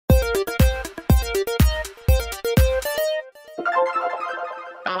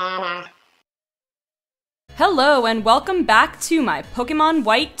Hello and welcome back to my Pokemon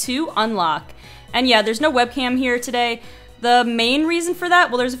White 2 Unlock. And yeah, there's no webcam here today. The main reason for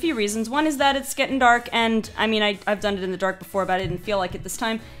that, well, there's a few reasons. One is that it's getting dark, and I mean, I've done it in the dark before, but I didn't feel like it this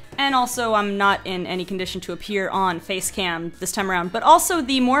time. And also, I'm not in any condition to appear on Facecam this time around. But also,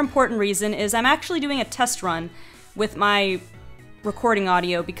 the more important reason is I'm actually doing a test run with my recording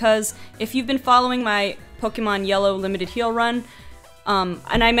audio, because if you've been following my Pokemon Yellow Limited Heal run,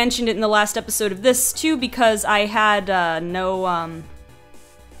 and I mentioned it in the last episode of this too, because I had I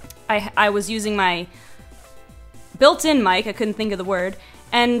was using my built-in mic, I couldn't think of the word,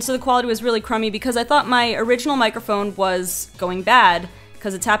 and so the quality was really crummy because I thought my original microphone was going bad,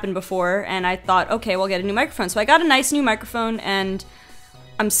 because it's happened before, and I thought, okay, well, I'll get a new microphone. So I got a nice new microphone, and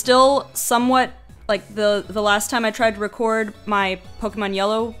I'm still somewhat, like, the last time I tried to record my Pokemon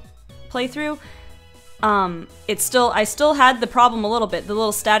Yellow playthrough, I still had the problem a little bit, the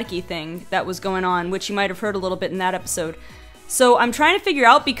little staticky thing that was going on, which you might have heard a little bit in that episode. So I'm trying to figure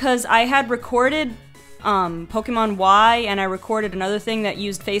out, because I had recorded Pokemon Y, and I recorded another thing that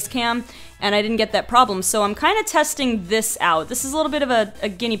used Facecam, and I didn't get that problem. So I'm kind of testing this out. This is a little bit of a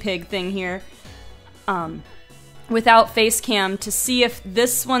guinea pig thing here, without Facecam, to see if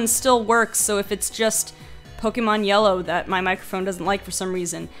this one still works, so if it's just Pokemon Yellow that my microphone doesn't like for some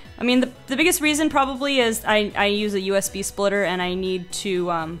reason. I mean, the biggest reason probably is I use a USB splitter, and I need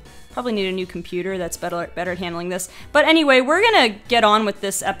to, probably need a new computer that's better at handling this. But anyway, we're gonna get on with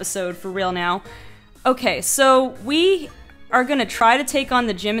this episode for real now. Okay, so we are gonna try to take on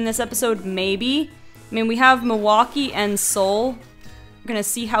the gym in this episode, maybe. I mean, we have Milwaukee and Seoul. We're gonna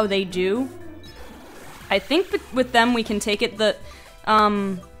see how they do. I think with them we can take it.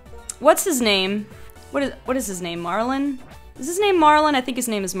 What's his name? What is his name? Marlin? Is his name Marlin? I think his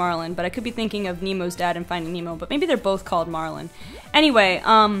name is Marlin, but I could be thinking of Nemo's dad in Finding Nemo, but maybe they're both called Marlin. Anyway,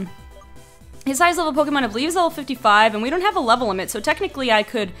 his highest level Pokemon, I believe, is level 55, and we don't have a level limit, so technically I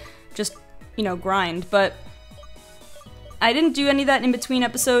could just, you know, grind, but I didn't do any of that in between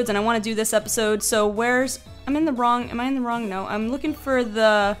episodes, and I want to do this episode, so am I in the wrong? No, I'm looking for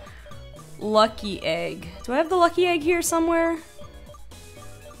the lucky egg. Do I have the lucky egg here somewhere?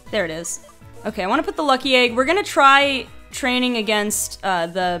 There it is. Okay, I want to put the lucky egg. We're gonna try training against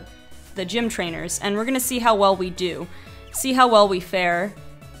the gym trainers, and we're gonna see how well we do. See how well we fare.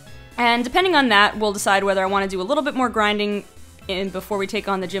 And depending on that, we'll decide whether I want to do a little bit more grinding before we take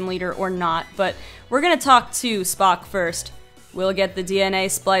on the gym leader or not. But we're gonna talk to Spock first. We'll get the DNA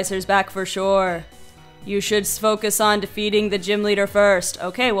splicers back for sure. You should focus on defeating the gym leader first.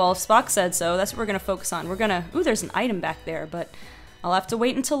 Okay, well, if Spock said so, that's what we're gonna focus on. Ooh, there's an item back there, but I'll have to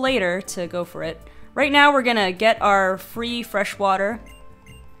wait until later to go for it. Right now, we're gonna get our free fresh water.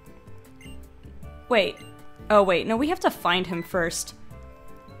 Wait. Oh, wait. No, we have to find him first.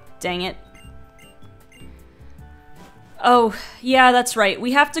 Dang it. Oh, yeah, that's right.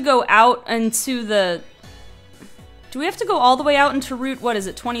 We have to go out into the... Do we have to go all the way out into Route, what is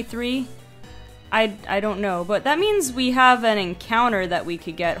it, 23? I don't know, but that means we have an encounter that we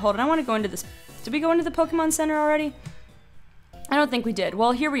could get. Hold on, I want to go into this... Did we go into the Pokemon Center already? I don't think we did.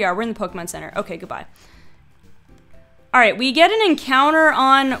 Well, here we are. We're in the Pokemon Center. Okay, goodbye. Alright, we get an encounter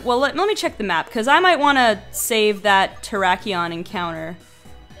on... Well, let me check the map, because I might want to save that Terrakion encounter.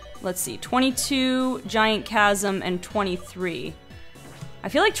 Let's see. 22, Giant Chasm, and 23. I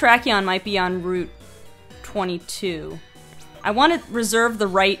feel like Terrakion might be on Route 22. I want to reserve the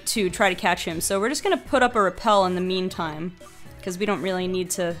right to try to catch him, so we're just going to put up a repel in the meantime, because we don't really need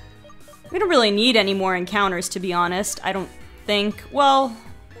to... We don't really need any more encounters, to be honest. I don't think. Well,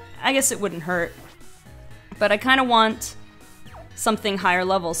 I guess it wouldn't hurt. But I kind of want something higher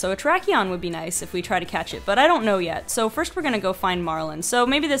level, so a Terrakion would be nice if we try to catch it, but I don't know yet. So first we're gonna go find Marlin. So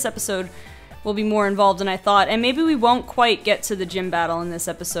maybe this episode will be more involved than I thought, and maybe we won't quite get to the gym battle in this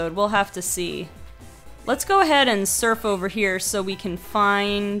episode. We'll have to see. Let's go ahead and surf over here so we can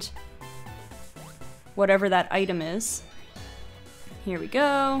find whatever that item is. Here we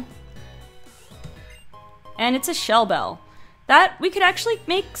go. And it's a shell bell. We could actually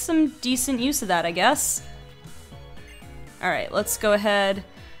make some decent use of that, I guess. Alright, let's go ahead.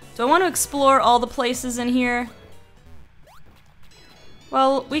 Do I want to explore all the places in here?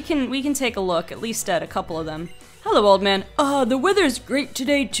 Well, we can take a look, at least at a couple of them. Hello, old man. The weather's great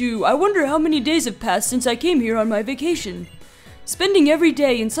today, too. I wonder how many days have passed since I came here on my vacation. Spending every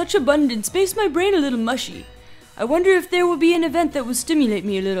day in such abundance makes my brain a little mushy. I wonder if there will be an event that will stimulate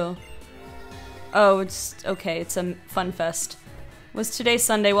me a little. Oh, it's okay. It's a fun fest. Was today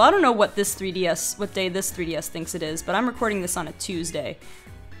Sunday? Well, I don't know what day this 3DS thinks it is, but I'm recording this on a Tuesday.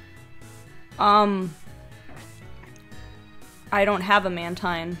 I don't have a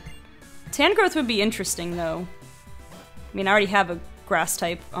Mantine. Tangrowth would be interesting, though. I mean, I already have a grass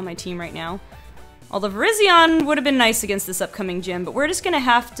type on my team right now. Although Virizion would have been nice against this upcoming gym, but we're just gonna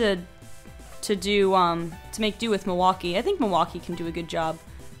have to make do with Milwaukee. I think Milwaukee can do a good job.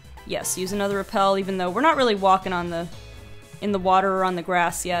 Yes, use another repel, even though we're not really walking in the water or on the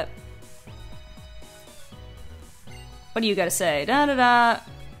grass yet. What do you gotta say? Da-da-da.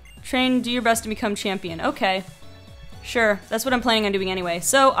 Train, do your best to become champion. Okay. Sure, that's what I'm planning on doing anyway.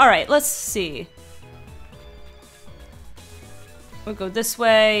 So, alright, let's see. We'll go this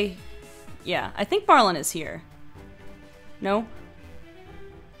way. Yeah, I think Marlin is here. No?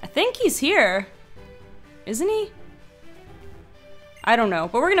 I think he's here. Isn't he? I don't know,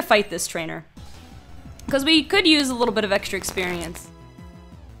 but we're gonna fight this trainer. Because we could use a little bit of extra experience.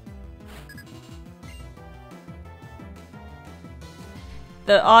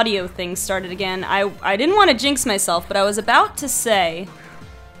 The audio thing started again. I didn't want to jinx myself, but I was about to say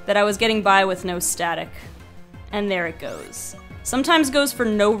that I was getting by with no static. And there it goes. Sometimes goes for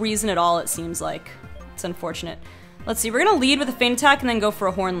no reason at all, it seems like. It's unfortunate. Let's see, we're gonna lead with a feint attack and then go for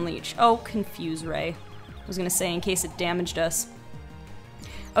a Horn Leech. Oh, Confuse Ray. I was gonna say in case it damaged us.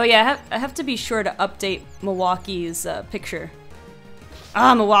 Oh yeah, I have to be sure to update Milwaukee's picture.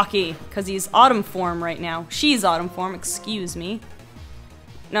 Ah, Milwaukee, because he's Autumn form right now. She's Autumn form, excuse me.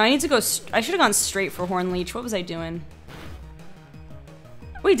 No, I need to go, I should have gone straight for Horn Leech. What was I doing?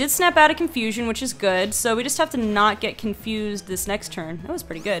 We did snap out of confusion, which is good, so we just have to not get confused this next turn. That was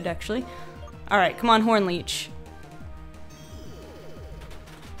pretty good, actually. Alright, come on, Horn Leech.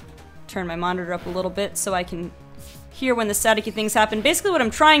 Turn my monitor up a little bit so I can hear when the staticky things happen. Basically what I'm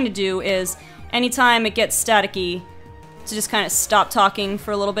trying to do is, anytime it gets staticky, to just kind of stop talking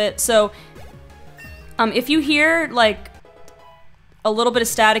for a little bit. So, if you hear, like, a little bit of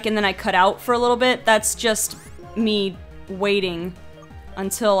static and then I cut out for a little bit, that's just me waiting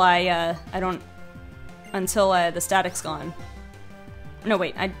until the static's gone. No,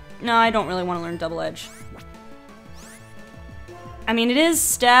 wait, I don't really want to learn Double Edge. I mean, it is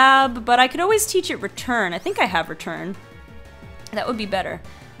Stab, but I could always teach it Return. I think I have Return. That would be better.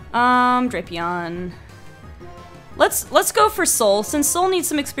 Drapion. Let's go for Soul, since Soul needs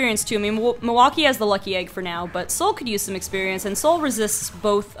some experience too. I mean, Milwaukee has the Lucky Egg for now, but Soul could use some experience, and Soul resists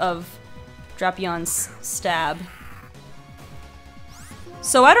both of Drapion's Stab.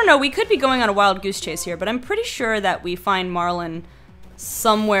 So I don't know, we could be going on a wild goose chase here, but I'm pretty sure that we find Marlin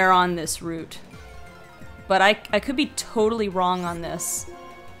somewhere on this route. But I could be totally wrong on this.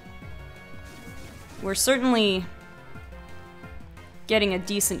 We're certainly getting a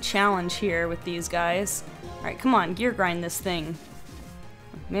decent challenge here with these guys. Alright, come on, gear grind this thing.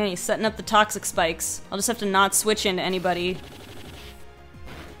 Man, he's setting up the toxic spikes. I'll just have to not switch into anybody.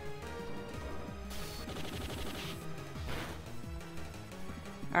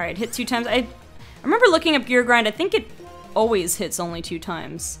 Alright, hit 2 times. I remember looking up gear grind, I think it always hits only 2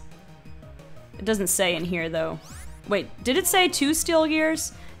 times. It doesn't say in here, though. Wait, did it say 2 steel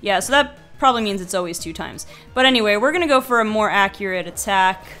gears? Yeah, so that probably means it's always 2 times. But anyway, we're gonna go for a more accurate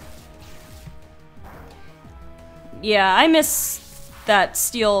attack. Yeah, I miss that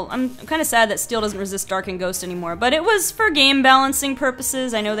steel. I'm kind of sad that steel doesn't resist Dark and Ghost anymore, but it was for game balancing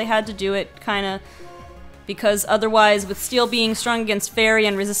purposes. I know they had to do it, kind of, because otherwise, with steel being strong against fairy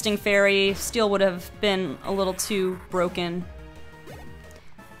and resisting fairy, steel would have been a little too broken.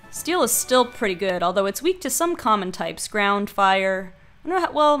 Steel is still pretty good, although it's weak to some common types. Ground, fire. I don't know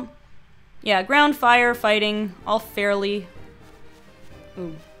how, well, yeah, ground, fire, fighting, all fairly.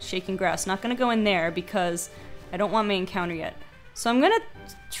 Ooh, shaking grass. Not gonna go in there because I don't want my encounter yet. So I'm gonna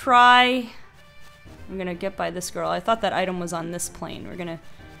try. I'm gonna get by this girl. I thought that item was on this plane. We're gonna.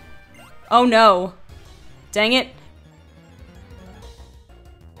 Oh no! Dang it!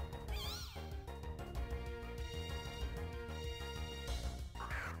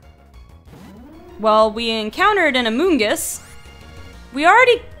 Well, we encountered an Amoonguss. We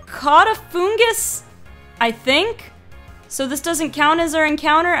already caught a Foongus, I think. So this doesn't count as our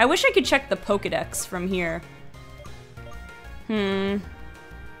encounter? I wish I could check the Pokedex from here.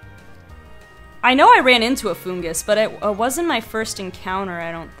 I know I ran into a Foongus, but it wasn't my first encounter,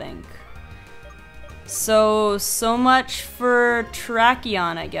 I don't think. So much for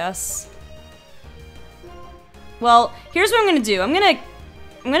Terrakion, I guess. Well, here's what I'm gonna do. I'm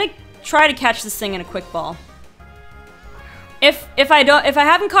gonna try to catch this thing in a quick ball. If I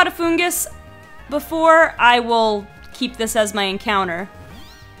haven't caught a Foongus before, I will keep this as my encounter.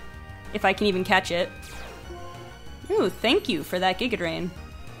 If I can even catch it. Ooh, thank you for that Giga Drain.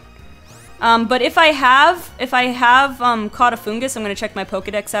 But if I have caught a Foongus, I'm gonna check my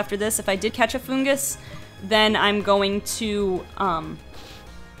Pokedex after this. If I did catch a Foongus, then I'm going to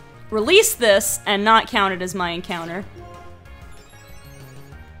release this and not count it as my encounter.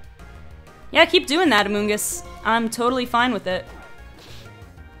 Yeah, keep doing that, Amoongus. I'm totally fine with it.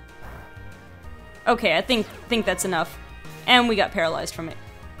 Okay, I think that's enough. And we got paralyzed from it.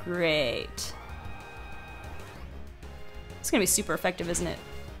 Great. It's gonna be super effective, isn't it?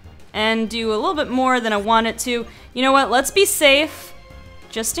 And do a little bit more than I want it to. You know what? Let's be safe.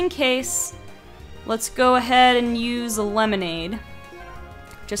 Just in case. Let's go ahead and use a lemonade.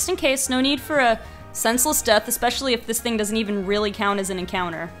 Just in case. No need for a senseless death, especially if this thing doesn't even really count as an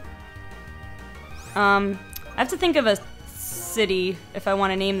encounter. I have to think of a city if I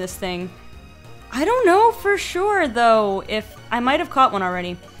want to name this thing. I don't know for sure, though, if... I might have caught one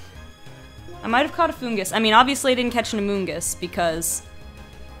already. I might have caught a Foongus. I mean, obviously I didn't catch an Amoongus because...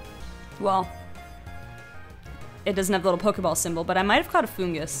 well... it doesn't have the little Pokeball symbol, but I might have caught a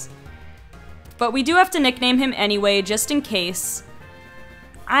Foongus. But we do have to nickname him anyway, just in case.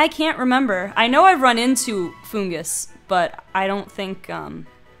 I can't remember. I know I've run into Foongus, but I don't think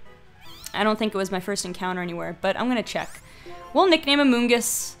it was my first encounter anywhere, but I'm gonna check. We'll nickname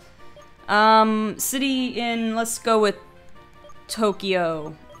Amoongus. City in, let's go with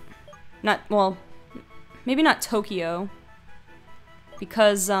Tokyo. Not, well, maybe not Tokyo.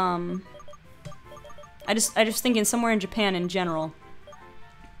 Because, I just thinking somewhere in Japan in general.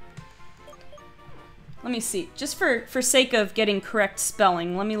 Let me see. Just for sake of getting correct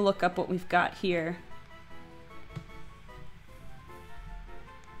spelling, let me look up what we've got here.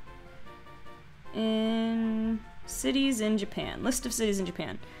 In cities in Japan. List of cities in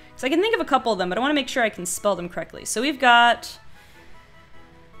Japan. So I can think of a couple of them, but I want to make sure I can spell them correctly. So we've got...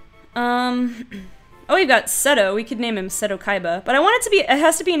 oh, we've got Seto. We could name him Seto Kaiba. But I want it to be... it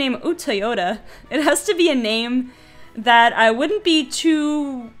has to be a name... ooh, Toyota. It has to be a name that I wouldn't be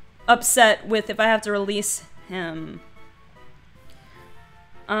too upset with if I have to release him.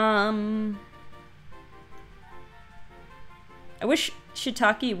 I wish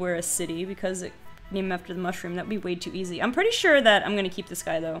Shiitake were a city, because it named him after the mushroom. That would be way too easy. I'm pretty sure that I'm going to keep this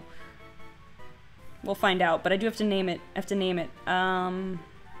guy, though. We'll find out, but I do have to name it.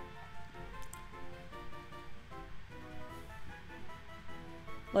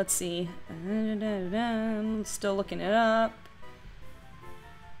 Let's see. I'm still looking it up.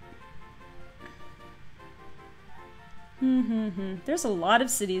 There's a lot of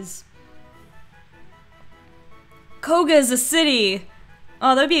cities. Koga is a city!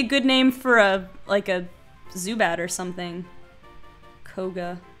 Oh, that'd be a good name for a Zubat or something.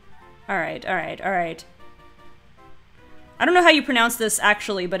 Koga. Alright. I don't know how you pronounce this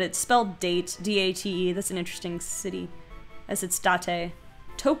actually, but it's spelled date, D-A-T-E. That's an interesting city, as it's Date.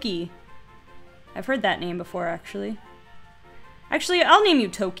 Toki. I've heard that name before, actually. Actually, I'll name you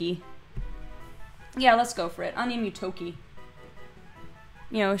Toki. Yeah, let's go for it. I'll name you Toki.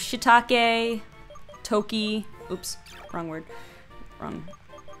 You know, Shiitake, Toki. Oops, wrong word. Wrong.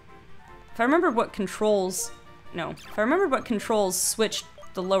 If I remember what controls... no. If I remember what controls switched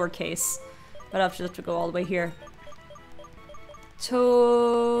the lowercase, but I'll have to go all the way here.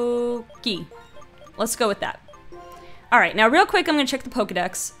 Toki. Let's go with that. Alright, now real quick, I'm gonna check the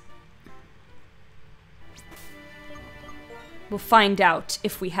Pokedex. We'll find out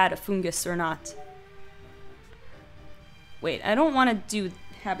if we had a Foongus or not. Wait, I don't want to do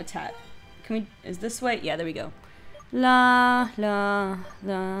habitat. Can we... is this way? Yeah, there we go. La, la,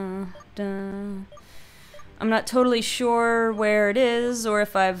 la, da. I'm not totally sure where it is, or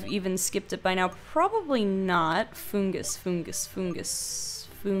if I've even skipped it by now. Probably not. Foongus.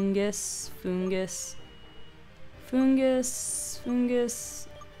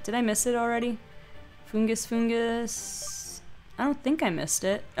 Did I miss it already? Foongus. I don't think I missed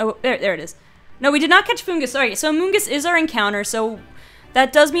it. Oh, there it is. No, we did not catch Foongus. Alright, so Amoongus is our encounter, so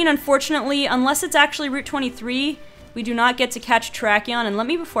that does mean, unfortunately, unless it's actually Route 23, we do not get to catch Terrakion. And let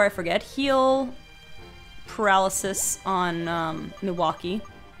me, before I forget, heal Paralysis on Milwaukee.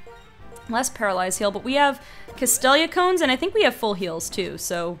 Less Paralyze heal, but we have Castelia Cones, and I think we have full heals, too.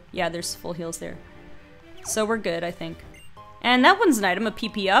 So, yeah, there's full heals there. So we're good, I think. And that one's an item, a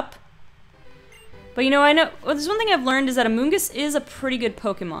PP up. But, you know, well, there's one thing I've learned is that Amoongus is a pretty good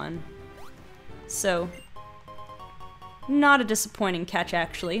Pokemon. So, not a disappointing catch,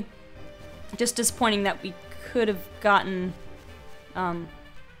 actually. Just disappointing that we could have gotten a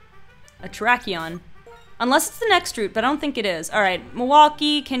Terrakion. Unless it's the next route, but I don't think it is. Alright,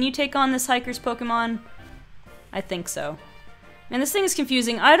 Milwaukee, can you take on this hiker's Pokemon? I think so. Man, this thing is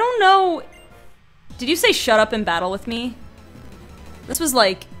confusing. I don't know... did you say shut up and battle with me? This was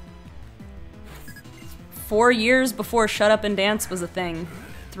like 4 years before Shut Up and Dance was a thing.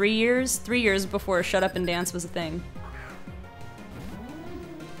 3 years? 3 years before Shut Up and Dance was a thing.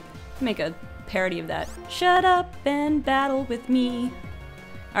 Make a parody of that. Shut up and battle with me.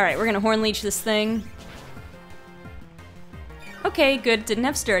 Alright, we're gonna Horn Leech this thing. Okay, good. Didn't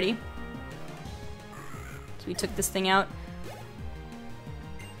have Sturdy. So we took this thing out.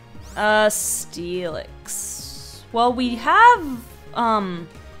 Steelix. Well, we have,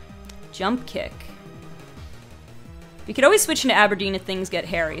 Jump Kick. We could always switch into Aberdeen if things get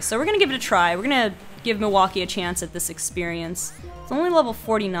hairy, so we're gonna give it a try. We're gonna give Milwaukee a chance at this experience. It's only level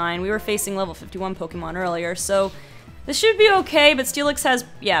 49. We were facing level 51 Pokemon earlier, so this should be okay, but Steelix has,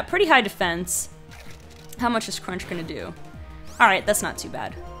 yeah, pretty high defense. How much is Crunch gonna do? Alright, that's not too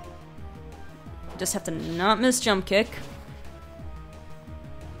bad. Just have to not miss Jump Kick.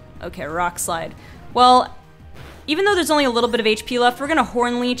 Okay, Rock Slide. Well, even though there's only a little bit of HP left, we're gonna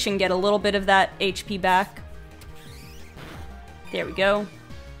Horn Leech and get a little bit of that HP back. There we go.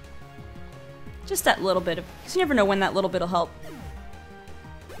 Just that little bit of, because you never know when that little bit will help.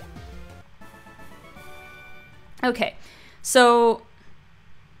 Okay, so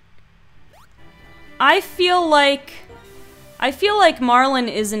I feel like Marlin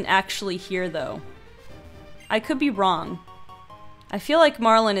isn't actually here though. I could be wrong. I feel like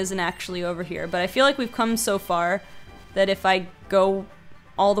Marlin isn't actually over here, but I feel like we've come so far that if I go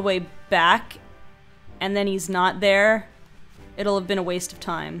all the way back and then he's not there, it'll have been a waste of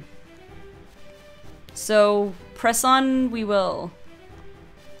time. So, press on we will.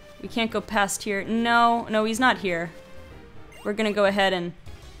 We can't go past here. No, he's not here. We're gonna go ahead and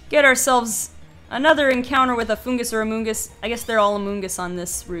get ourselves another encounter with a Fungus or a Moongus. I guess they're all a Moongus on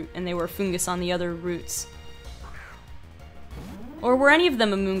this route, and they were Fungus on the other routes. Or were any of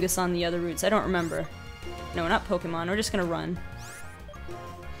them a Moongus on the other routes? I don't remember. No, not Pokemon. We're just gonna run.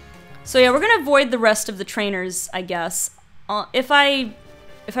 So yeah, we're gonna avoid the rest of the trainers, I guess. If I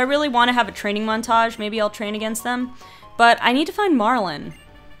really want to have a training montage, maybe I'll train against them. But I need to find Marlin.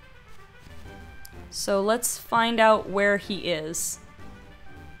 So let's find out where he is.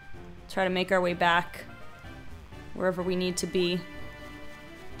 Try to make our way back wherever we need to be.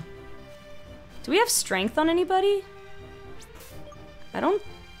 Do we have strength on anybody? I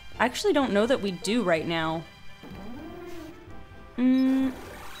actually don't know that we do right now. No,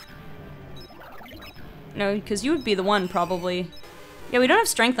 because you would be the one, probably. Yeah, we don't have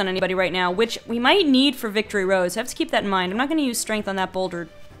strength on anybody right now, which we might need for Victory Road, so I have to keep that in mind. I'm not going to use strength on that boulder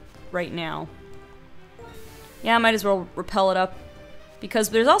right now. Yeah, I might as well repel it up. Because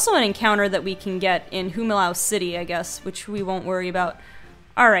there's also an encounter that we can get in Humilau City, I guess, which we won't worry about.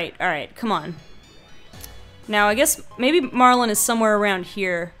 Alright, come on. Now, I guess maybe Marlin is somewhere around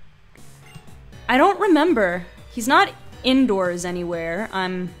here. I don't remember. He's not indoors anywhere,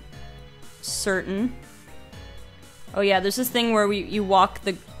 I'm certain. Oh yeah, there's this thing where you walk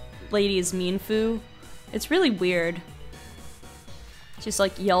the lady's Mienfoo. It's really weird. It just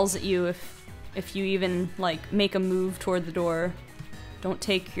like yells at you if you even like make a move toward the door. Don't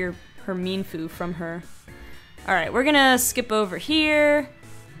take her Mienfoo from her. Alright, we're gonna skip over here.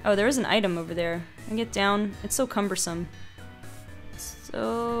 Oh, there is an item over there. Can I get down? It's so cumbersome.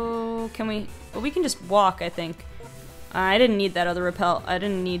 So, can we... Well, we can just walk, I think. I didn't need that other repel. I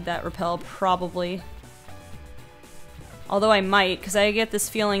didn't need that repel, probably. Although I might, because I get this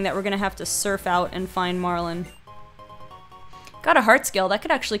feeling that we're gonna have to surf out and find Marlin. Got a heart scale. That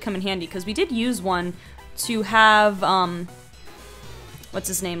could actually come in handy, because we did use one to have, what's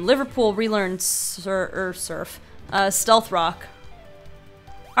his name? Liverpool relearn Surf. Stealth Rock.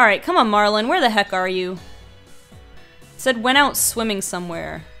 Alright, come on, Marlin. Where the heck are you? It said went out swimming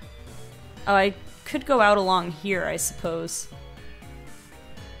somewhere. Oh, I could go out along here, I suppose.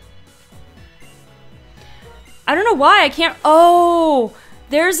 I don't know why I can't... Oh!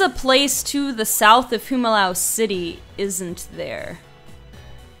 There's a place to the south of Humilau City, isn't there?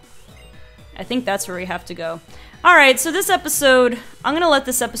 I think that's where we have to go. Alright, so this episode... I'm gonna let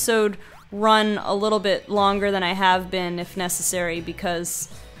this episode run a little bit longer than I have been, if necessary,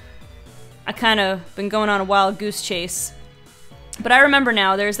 because I kind of been going on a wild goose chase. But I remember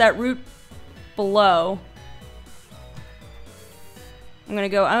now, there's that route below. I'm gonna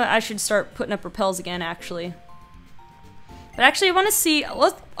go... I should start putting up repels again, actually. But actually, I want to see...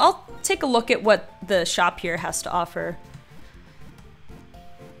 I'll take a look at what the shop here has to offer.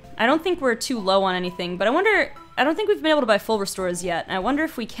 I don't think we're too low on anything, but I wonder... I don't think we've been able to buy full restores yet. I wonder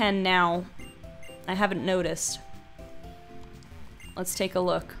if we can now. I haven't noticed. Let's take a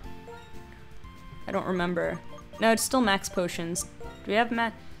look. I don't remember. No, it's still max potions. Do we have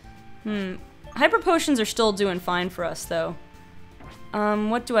Hyper potions are still doing fine for us, though.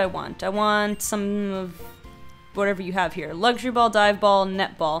 What do I want? I want some of whatever you have here. Luxury Ball, Dive Ball,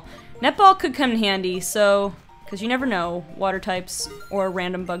 Net Ball. Net Ball could come in handy, so... because you never know, water types or a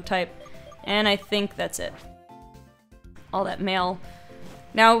random bug type. And I think that's it. All that mail.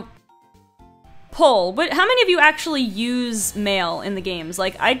 Now, poll. But how many of you actually use mail in the games?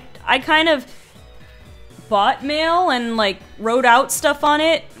 Like, I kind of bought mail and, like, wrote out stuff on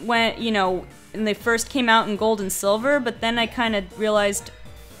it when, you know, when they first came out in gold and silver, but then I kind of realized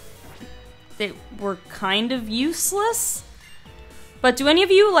they were kind of useless. But do any of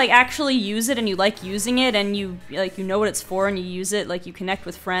you, like, actually use it and you like using it and you, like, you know what it's for and you use it, like, you connect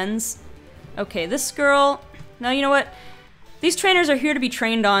with friends? Okay, this girl... Now, you know what? These trainers are here to be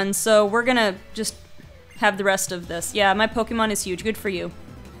trained on, so we're gonna just have the rest of this. Yeah, my Pokemon is huge. Good for you.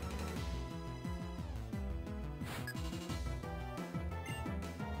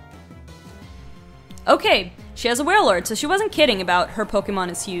 Okay, she has a Wailord, so she wasn't kidding about her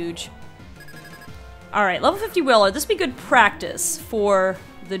Pokemon is huge. Alright, level 50 Wailord. This would be good practice for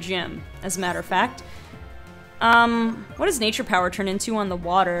the gym, as a matter of fact. What does Nature Power turn into on the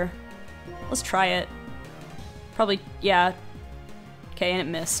water? Let's try it. Probably, yeah. Okay, and it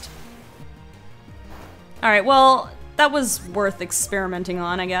missed. Alright, well, that was worth experimenting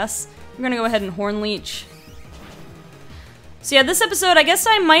on, I guess. We're gonna go ahead and Horn Leech. So yeah, this episode, I guess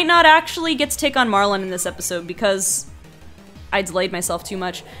I might not actually get to take on Marlin in this episode because I delayed myself too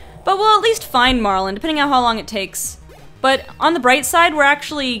much. But we'll at least find Marlin, depending on how long it takes. But on the bright side, we're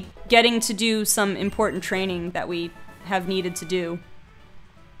actually getting to do some important training that we have needed to do.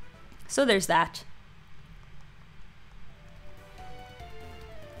 So there's that.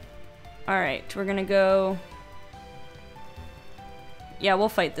 Alright, we're gonna go... Yeah, we'll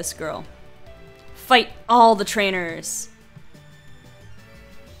fight this girl. Fight all the trainers!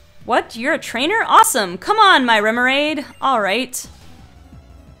 What? You're a trainer? Awesome! Come on, my Remoraid! Alright.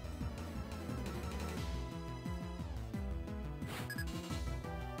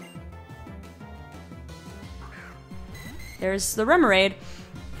 There's the Remoraid.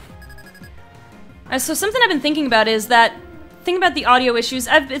 So something I've been thinking about is that thing about the audio issues.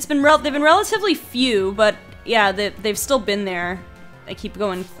 They've been relatively few, but yeah, they've still been there. I keep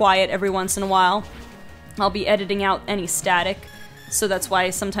going quiet every once in a while. I'll be editing out any static, so that's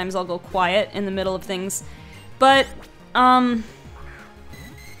why sometimes I'll go quiet in the middle of things. But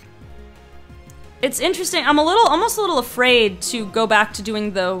it's interesting. I'm almost a little afraid to go back to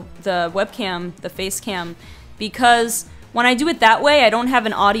doing the webcam, the face cam, because when I do it that way, I don't have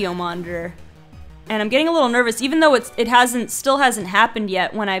an audio monitor. And I'm getting a little nervous, even though it still hasn't happened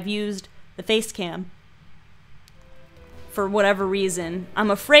yet when I've used the face cam. For whatever reason. I'm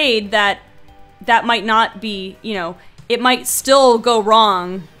afraid that that might not be, you know, it might still go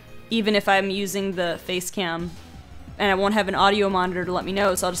wrong even if I'm using the face cam. And I won't have an audio monitor to let me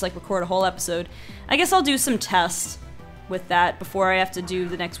know, so I'll just like record a whole episode. I guess I'll do some tests with that before I have to do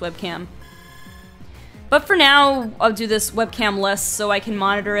the next webcam. But for now, I'll do this webcam less so I can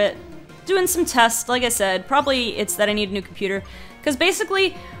monitor it. Doing some tests, like I said. Probably it's that I need a new computer. Because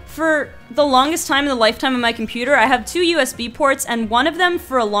basically, for the longest time in the lifetime of my computer, I have 2 USB ports, and one of them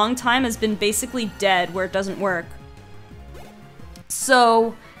for a long time has been basically dead, where it doesn't work.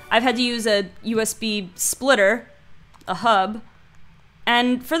 So, I've had to use a USB splitter, a hub,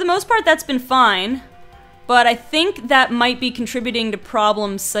 and for the most part that's been fine. But I think that might be contributing to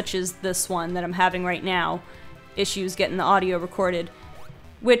problems such as this one that I'm having right now. Issues getting the audio recorded.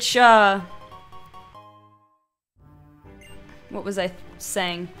 Which, what was I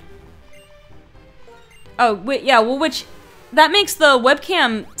saying? Oh, yeah, well, that makes the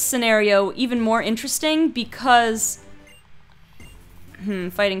webcam scenario even more interesting because...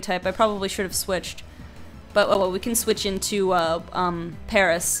 fighting type. I probably should have switched. But, oh, well, we can switch into,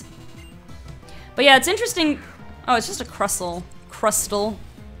 Paris. But yeah, it's interesting. Oh, it's just a Crustle. Crustle.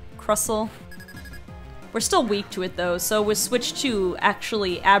 We're still weak to it though, so we'll switch to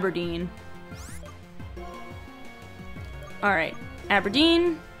actually Aberdeen. Alright,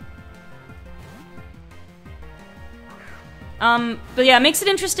 Aberdeen. But yeah, it makes it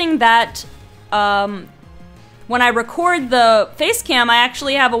interesting that when I record the face cam, I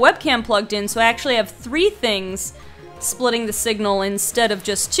actually have a webcam plugged in, so I actually have 3 things splitting the signal instead of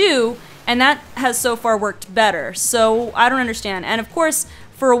just 2. And that has so far worked better, so I don't understand. And of course,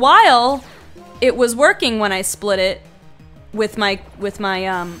 for a while, it was working when I split it with my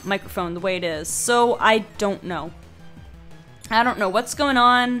microphone the way it is. So I don't know. I don't know what's going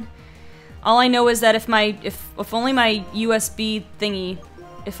on. All I know is that if only my USB thingy,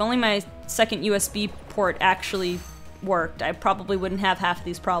 if only my second USB port actually worked, I probably wouldn't have half of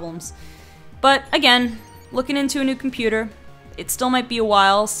these problems. But again, looking into a new computer. It still might be a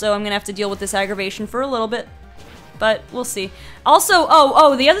while, so I'm gonna have to deal with this aggravation for a little bit. But we'll see. Also,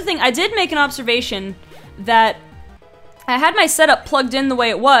 oh, the other thing, I did make an observation that I had my setup plugged in the way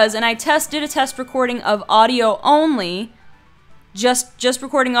it was, and I did a test recording of audio only, just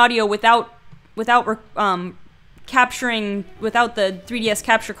recording audio without capturing, without the 3DS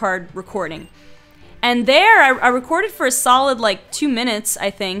capture card recording. And there, I recorded for a solid like 2 minutes,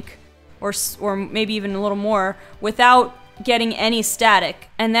 I think, or maybe even a little more, without getting any static.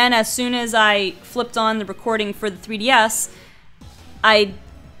 And then as soon as I flipped on the recording for the 3DS, I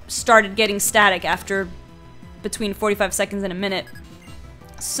started getting static after between 45 seconds and a minute.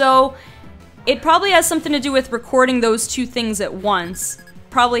 So it probably has something to do with recording those two things at once.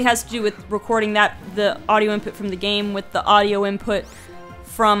 Probably has to do with recording the audio input from the game with the audio input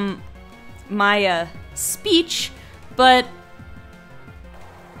from my speech, but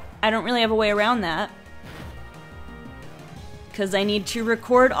I don't really have a way around that because I need to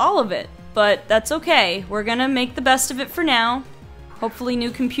record all of it, but that's okay. We're gonna make the best of it for now. Hopefully new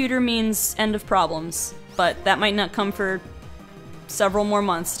computer means end of problems, but that might not come for several more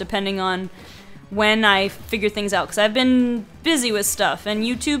months depending on when I figure things out, because I've been busy with stuff, and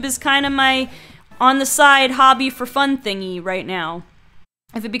YouTube is kind of my on-the-side hobby for fun thingy right now.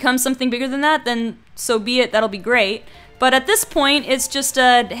 If it becomes something bigger than that, then so be it, that'll be great. But at this point, it's just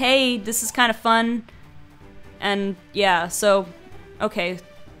a, hey, this is kind of fun, and yeah, so, okay.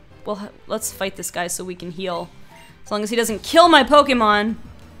 Well, let's fight this guy so we can heal. As long as he doesn't kill my Pokemon.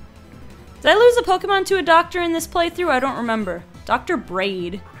 Did I lose a Pokemon to a doctor in this playthrough? I don't remember. Dr.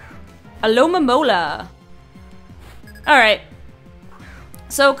 Braid. Alomomola. Alright.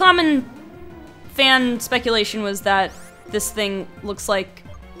 So, common fan speculation was that this thing looks like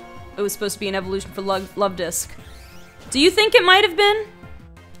it was supposed to be an evolution for Luvdisc. Do you think it might have been?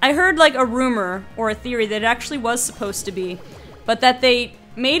 I heard like a rumor or a theory that it actually was supposed to be, but that they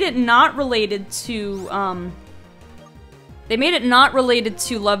made it not related to,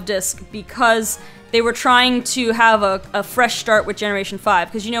 Luvdisc because they were trying to have a fresh start with Generation 5.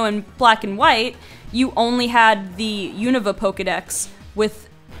 Because, you know, in Black and White, you only had the Unova Pokedex with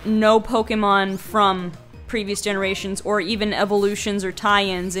no Pokemon from previous generations or even evolutions or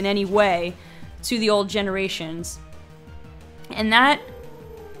tie-ins in any way to the old generations. And that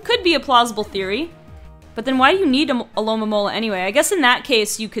could be a plausible theory. But then why do you need a Alomomola anyway? I guess in that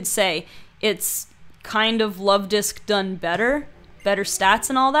case you could say it's kind of Luvdisc done better. Better stats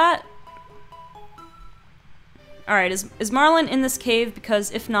and all that. Alright, is Marlin in this cave?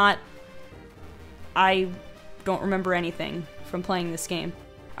 Because if not, I don't remember anything from playing this game.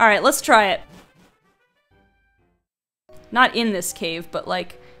 Alright, let's try it. Not in this cave, but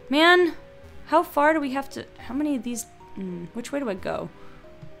like, man, how far do we have to, how many of these, which way do I go?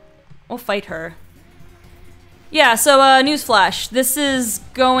 We'll fight her. Yeah, so newsflash, this is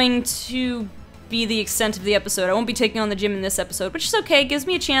going to be the extent of the episode. I won't be taking on the gym in this episode, which is okay. It gives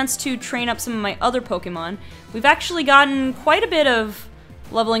me a chance to train up some of my other Pokemon. We've actually gotten quite a bit of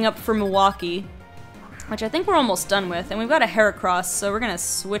leveling up for Milwaukee, which I think we're almost done with, and we've got a Heracross, so we're gonna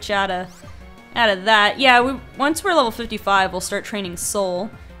switch out of that. Yeah, once we're level 55, we'll start training Soul,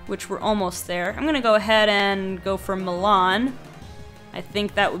 which we're almost there. I'm gonna go ahead and go for Milan. I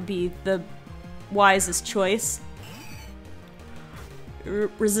think that would be the wisest choice.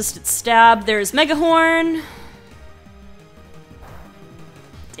 Resisted stab. There's Megahorn.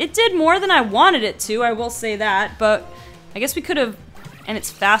 It did more than I wanted it to, I will say that, but I guess we could have, and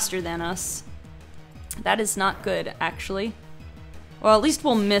it's faster than us. That is not good, actually. Well, at least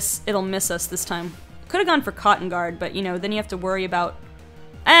it'll miss us this time. Could have gone for Cotton Guard, but you know, then you have to worry about,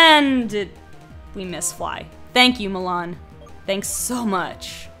 and we miss Fly. Thank you, Milan. Thanks so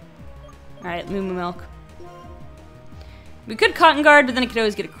much. Alright, Moo Moo Milk. We could Cotton Guard, but then it could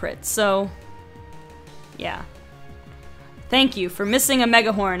always get a crit, so yeah. Thank you for missing a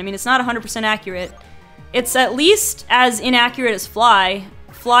Megahorn. I mean, it's not 100% accurate. It's at least as inaccurate as Fly.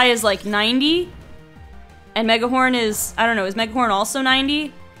 Fly is like 90, and Megahorn is, I don't know, is Megahorn also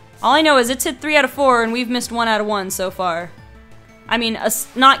 90? All I know is it's hit 3 out of 4, and we've missed 1 out of 1 so far. I mean,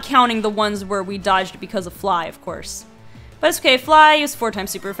 not counting the ones where we dodged because of Fly, of course. But it's okay, Fly is 4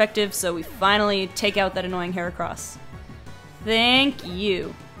 times super effective, so we finally take out that annoying Heracross. Thank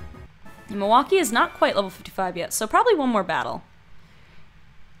you. And Milwaukee is not quite level 55 yet, so probably one more battle.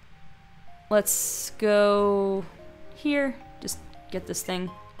 Let's go here. Just get this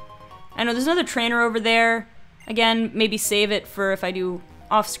thing. I know there's another trainer over there. Again, maybe save it for if I do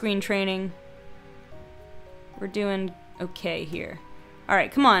off-screen training. We're doing okay here.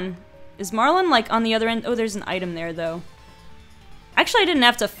 Alright, come on. Is Marlin, like, on the other end? Oh, there's an item there, though. Actually, I didn't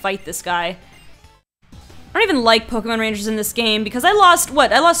have to fight this guy. I don't even like Pokemon Rangers in this game because I lost,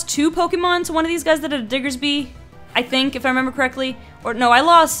 what? I lost 2 Pokemon to one of these guys that had a Diggersby I think, if I remember correctly. Or no, I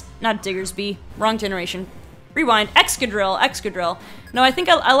lost, not Diggersby, wrong generation. Rewind, Excadrill. No, I think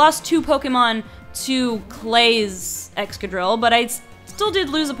I lost 2 Pokemon to Clay's Excadrill, but I still did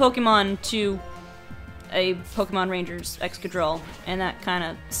lose a Pokemon to a Pokemon Ranger's Excadrill, and that kind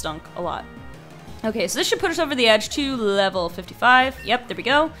of stunk a lot. Okay, so this should put us over the edge to level 55. Yep, there we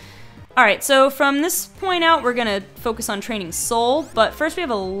go. Alright, so from this point out, we're gonna focus on training Soul, but first we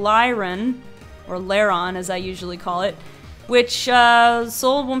have a Lyron, or Laron as I usually call it, which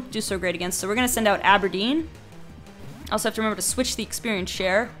Soul won't do so great against, so we're gonna send out Aberdeen. Also have to remember to switch the experience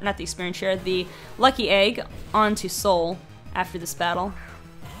share, not the experience share, the Lucky Egg onto Soul after this battle.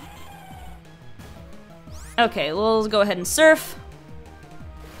 Okay, we'll go ahead and Surf.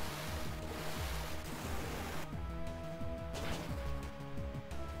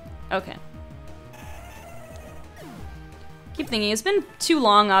 Okay. Keep thinking, it's been too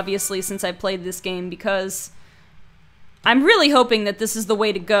long, obviously, since I played this game, because I'm really hoping that this is the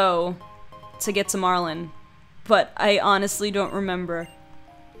way to go to get to Marlin, but I honestly don't remember.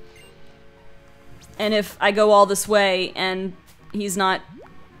 And if I go all this way and he's not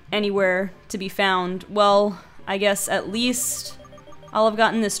anywhere to be found, well, I guess at least I'll have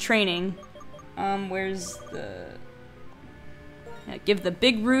gotten this training. Where's the... Yeah, give the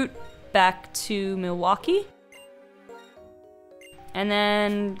big route back to Milwaukee. And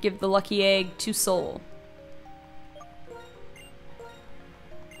then give the Lucky Egg to Soul.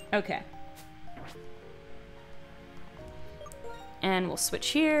 Okay. And we'll switch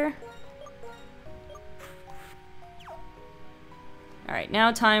here. Alright,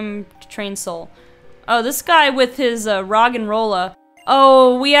 now time to train Soul. Oh, this guy with his Roggenrola.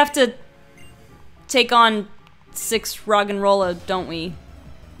 Oh, we have to take on 6 Roggenrola, don't we?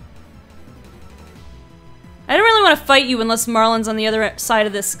 I don't really want to fight you unless Marlin's on the other side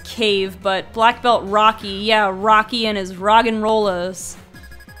of this cave, but Black Belt Rocky, yeah, Rocky and his Roggenrolas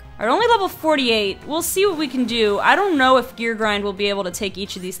are only level 48. We'll see what we can do. I don't know if Gear Grind will be able to take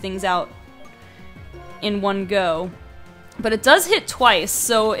each of these things out in one go. But it does hit twice,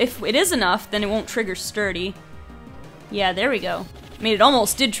 so if it is enough, then it won't trigger Sturdy. Yeah, there we go. I mean, it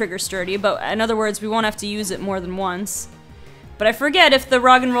almost did trigger Sturdy, but in other words, we won't have to use it more than once. But I forget if the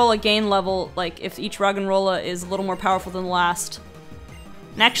Roggenrola gain level, like, if each Roggenrola is a little more powerful than the last.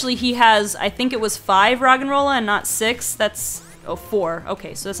 And actually, he has, I think it was 5 Roggenrola and not 6. That's, oh, 4.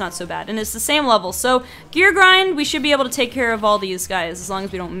 Okay, so that's not so bad. And it's the same level. So, Gear Grind, we should be able to take care of all these guys, as long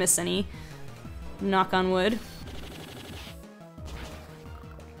as we don't miss any. Knock on wood.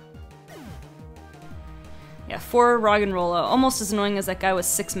 Yeah, 4 Roggenrola. Almost as annoying as that guy with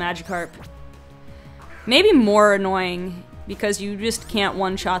 6 Magikarp. Maybe more annoying, because you just can't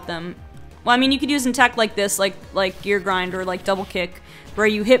one-shot them. Well, I mean, you could use an attack like this, like Gear Grind or like Double Kick, where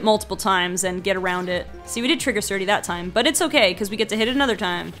you hit multiple times and get around it. See, we did trigger Sturdy that time, but it's okay, because we get to hit it another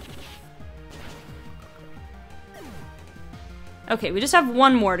time. Okay, we just have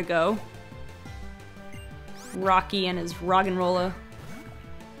one more to go. Rocky and his Roggenrola.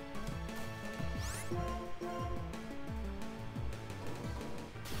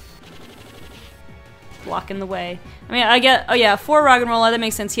 Blocking the way. I mean, I get, oh yeah, 4 Roggenrola, that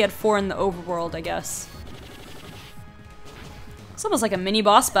makes sense. He had 4 in the overworld, I guess. It's almost like a mini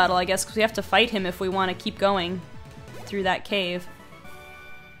boss battle, I guess, because we have to fight him if we want to keep going through that cave.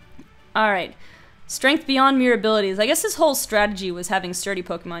 Alright. Strength beyond mere abilities. I guess his whole strategy was having sturdy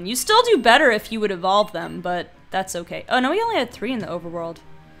Pokemon. You still do better if you would evolve them, but that's okay. Oh no, he only had 3 in the overworld.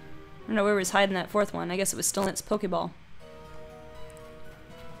 I don't know where he was hiding that 4th one. I guess it was still in its Pokeball.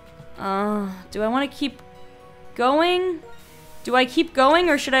 Do I want to keep going? Do I keep going,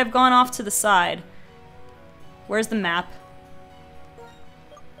 or should I have gone off to the side? Where's the map?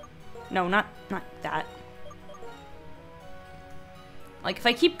 No, not that. Like, if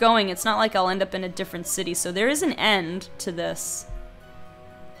I keep going, it's not like I'll end up in a different city, so there is an end to this.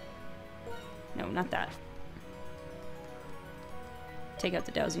 No, not that. Take out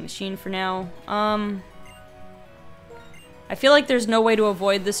the dowsing machine for now. I feel like there's no way to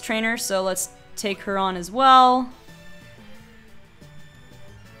avoid this trainer, so let's take her on as well.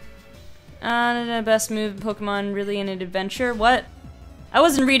 Best move Pokemon really in an adventure? What? I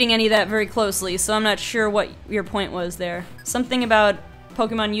wasn't reading any of that very closely, so I'm not sure what your point was there. Something about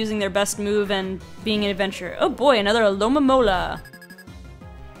Pokemon using their best move and being an adventure. Oh boy, another Alomomola.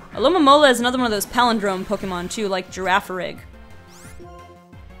 Alomomola is another one of those palindrome Pokemon too, like Girafarig.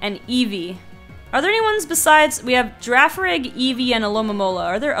 And Eevee. Are there any ones besides... We have Girafarig, Eevee, and Alomomola.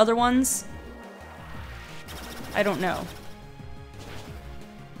 Are there other ones? I don't know.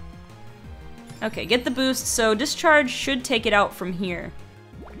 Okay, get the boost, so Discharge should take it out from here.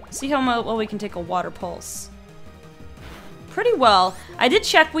 See how well we can take a Water Pulse. pretty well. I did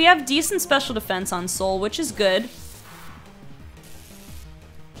check, we have decent special defense on Soul, which is good.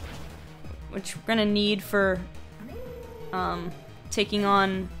 Which we're gonna need for taking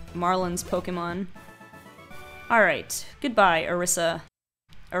on Marlin's Pokemon. Alright, goodbye, Orisa.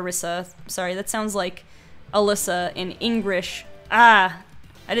 Orisa, sorry, that sounds like Alyssa in English. Ah,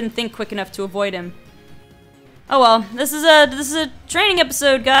 I didn't think quick enough to avoid him. Oh well, this is a training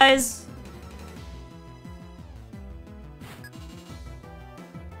episode, guys.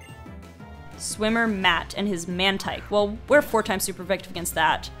 Swimmer Matt and his Mantike. Well, we're 4 times super effective against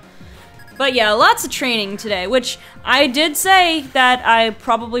that. But yeah, lots of training today, which I did say that I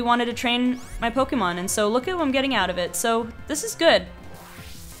probably wanted to train my Pokemon, and so look at what I'm getting out of it. So this is good.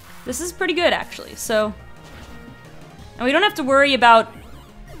 This is pretty good, actually. So, and we don't have to worry about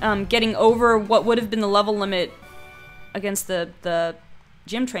getting over what would have been the level limit against the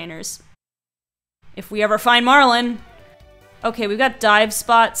gym trainers. If we ever find Marlin. Okay, we've got dive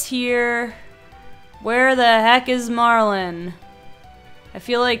spots here. Where the heck is Marlin? I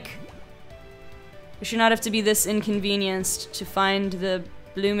feel like we should not have to be this inconvenienced to find the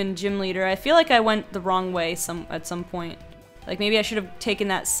bloomin' gym leader. I feel like I went the wrong way at some point. Like, maybe I should have taken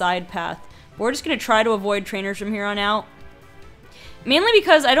that side path. But we're just gonna try to avoid trainers from here on out. Mainly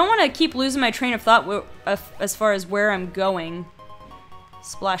because I don't want to keep losing my train of thought as far as where I'm going.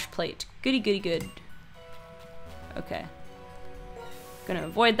 Splash plate. Goody goody good. Okay. Gonna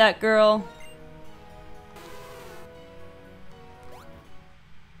avoid that girl.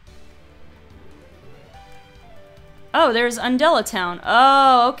 Oh, there's Undella Town.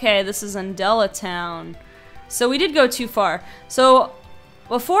 Oh, okay, this is Undella Town. So we did go too far. So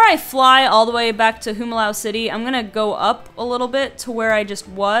before I fly all the way back to Humalau City, I'm gonna go up a little bit to where I just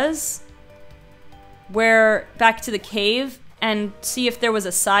was. Back to the cave, and see if there was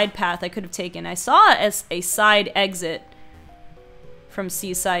a side path I could have taken. I saw a side exit from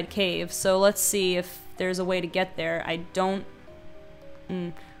Seaside Cave, so let's see if there's a way to get there. I don't...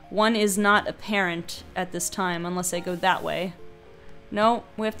 One is not apparent at this time, unless I go that way. No,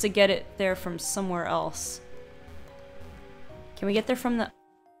 we have to get it there from somewhere else. Can we get there from the...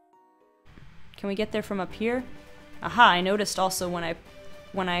 Can we get there from up here? Aha, I noticed also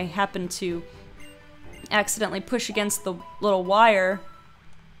when I happened to accidentally push against the little wire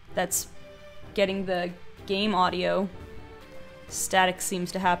that's getting the game audio. Static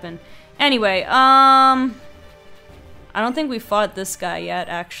seems to happen. Anyway, I don't think we fought this guy yet,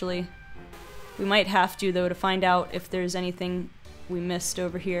 actually. We might have to, though, to find out if there's anything we missed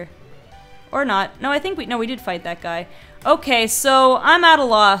over here. Or not. No, I think we did fight that guy. Okay, so I'm at a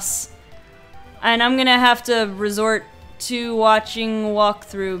loss. And I'm gonna have to resort to watching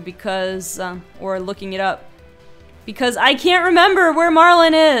walkthrough because, or looking it up. Because I can't remember where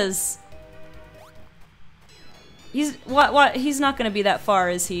Marlin is! He's not gonna be that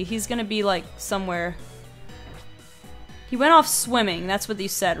far, is he? He's gonna be, like, somewhere. He went off swimming, that's what you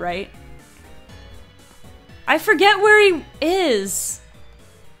said, right? I forget where he is!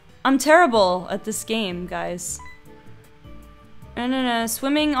 I'm terrible at this game, guys.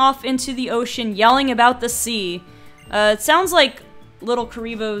 Swimming off into the ocean, yelling about the sea. It sounds like Little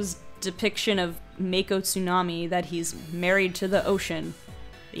Karibo's depiction of Mako Tsunami, that he's married to the ocean.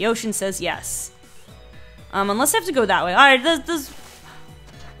 The ocean says yes. Unless I have to go that way. Alright, this...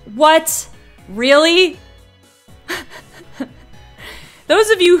 What? Really? Those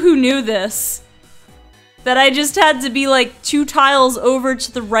of you who knew this, that I just had to be like 2 tiles over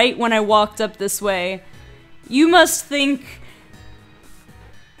to the right when I walked up this way, you must think...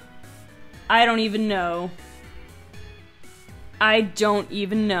 I don't even know. I don't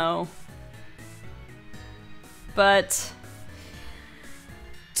even know. But...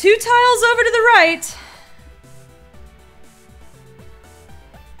 2 tiles over to the right!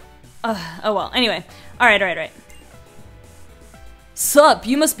 Oh well, anyway. Alright. Sup,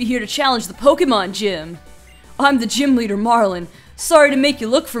 you must be here to challenge the Pokemon gym. I'm the gym leader, Marlin. Sorry to make you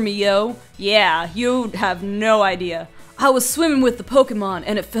look for me, yo. Yeah, you have no idea. I was swimming with the Pokemon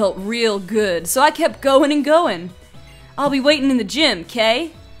and it felt real good, so I kept going and going. I'll be waiting in the gym,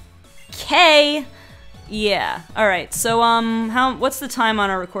 Kay? Kay? Yeah, alright, so, what's the time on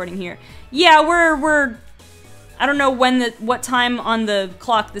our recording here? Yeah, we're I don't know what time on the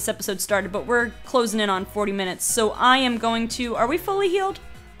clock this episode started, but we're closing in on 40 minutes, so I am going to... Are we fully healed?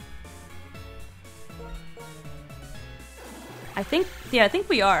 I think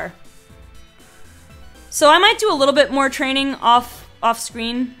we are. So I might do a little bit more training off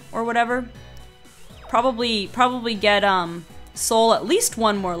screen or whatever. Probably get Soul at least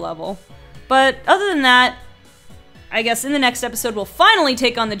 1 more level. But other than that, I guess in the next episode we'll finally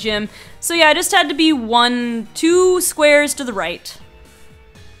take on the gym. So yeah, I just had to be 2 squares to the right.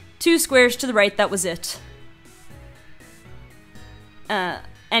 2 squares to the right, that was it.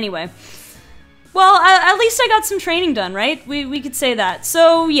 Anyway. Well, at least I got some training done, right? We could say that.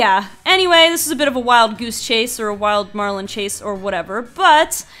 So, yeah. Anyway, this is a bit of a wild goose chase or a wild marlin chase or whatever,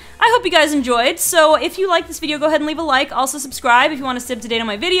 but I hope you guys enjoyed. So, if you like this video, go ahead and leave a like. Also, subscribe if you want to stay up to date on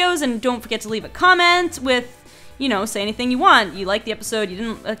my videos, and don't forget to leave a comment with, you know, say anything you want. You like the episode, you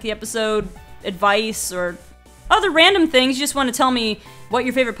didn't like the episode, advice, or other random things. You just want to tell me what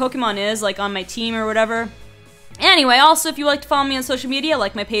your favorite Pokemon is, like on my team or whatever. Anyway, also, if you like to follow me on social media,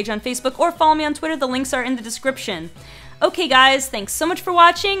 like my page on Facebook, or follow me on Twitter, the links are in the description. Okay, guys, thanks so much for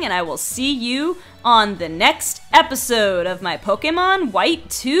watching, and I will see you on the next episode of my Pokemon White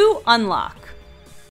 2 Unlock.